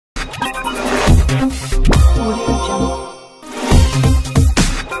Hello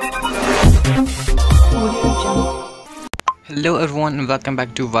everyone and welcome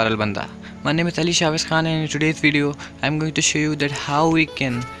back to Viral Banda. My name is Ali Shavis Khan, and in today's video I am going to show you that how we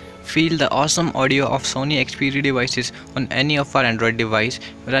can feel the awesome audio of Sony Xperia devices on any of our Android device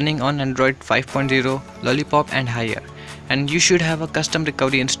running on Android 5.0, Lollipop and higher. And you should have a custom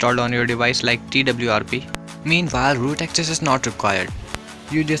recovery installed on your device like TWRP. Meanwhile, root access is not required.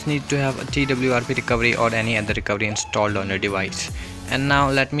 You just need to have a TWRP recovery or any other recovery installed on your device. And now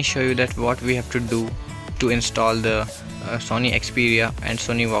let me show you that what we have to do to install the Sony Xperia and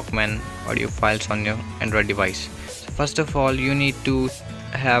Sony Walkman audio files on your Android device. So first of all, you need to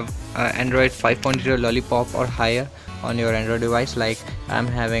have Android 5.0 Lollipop or higher on your Android device. Like I'm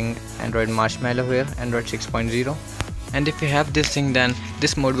having Android Marshmallow here, Android 6.0, and if you have this thing, then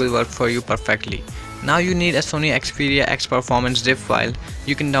this mode will work for you perfectly. Now you need a Sony Xperia X Performance zip file.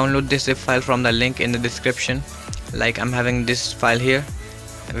 You can download this zip file from the link in the description. Like I'm having this file here,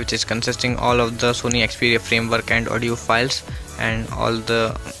 which is consisting all of the Sony Xperia framework and audio files and all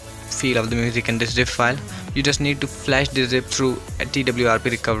the feel of the music in this zip file. You just need to flash the zip through a TWRP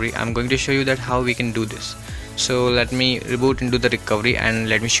recovery. I'm going to show you that how we can do this. So let me reboot into the recovery and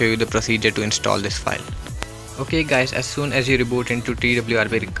let me show you the procedure to install this file. Okay guys, as soon as you reboot into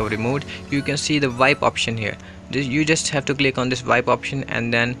TWRP recovery mode, you can see the wipe option here. You just have to click on this wipe option,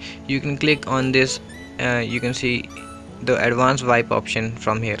 and then you can click on this you can see the advanced wipe option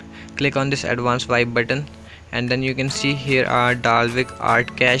from here. Click on this advanced wipe button, and then you can see here are Dalvik,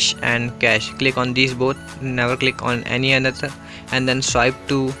 Art Cache and Cache. Click on these both, never click on any another, and then swipe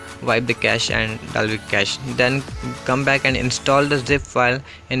to wipe the cache and Dalvik cache. Then come back and install the zip file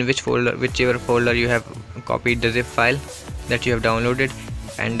in whichever folder you have copied the zip file that you have downloaded,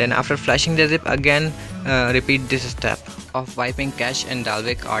 and then after flashing the zip again, repeat this step of wiping cache and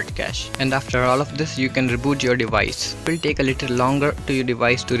Dalvik Art Cache. And after all of this, you can reboot your device. It will take a little longer to your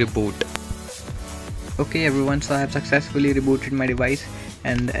device to reboot. Okay everyone, so I have successfully rebooted my device,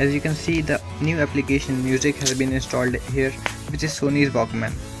 and as you can see, the new application music has been installed here, which is Sony's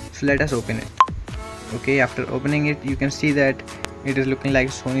Walkman. So let us open it. Okay, after opening it, you can see that it is looking like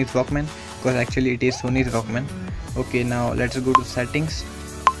Sony's Walkman, because actually it is Sony's Walkman. Okay, now let's go to settings,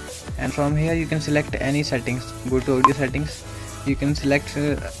 and from here you can select any settings. Go to audio settings. You can select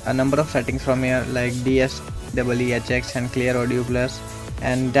a number of settings from here like DS, EEHX and Clear Audio Plus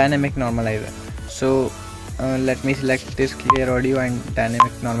and Dynamic Normalizer. So let me select this Clear Audio and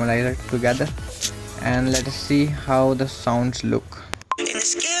Dynamic Normalizer together, and let us see how the sounds look.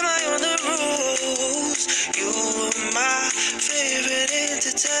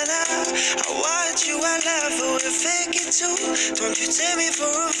 Don't you take me for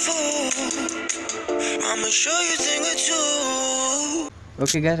a fool, I'ma show you thing or two.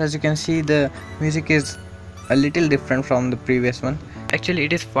 Okay guys, as you can see, the music is a little different from the previous one. Actually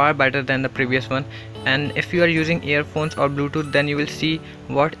it is far better than the previous one, and if you are using earphones or Bluetooth, then you will see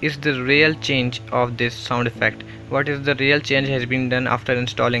what is the real change of this sound effect. What is the real change has been done after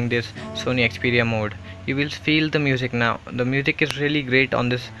installing this Sony Xperia mode. You will feel the music now. The music is really great on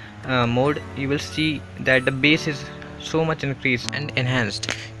this mode. You will see that the bass is so much increased and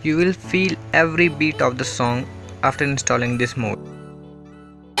enhanced. You will feel every beat of the song after installing this mode.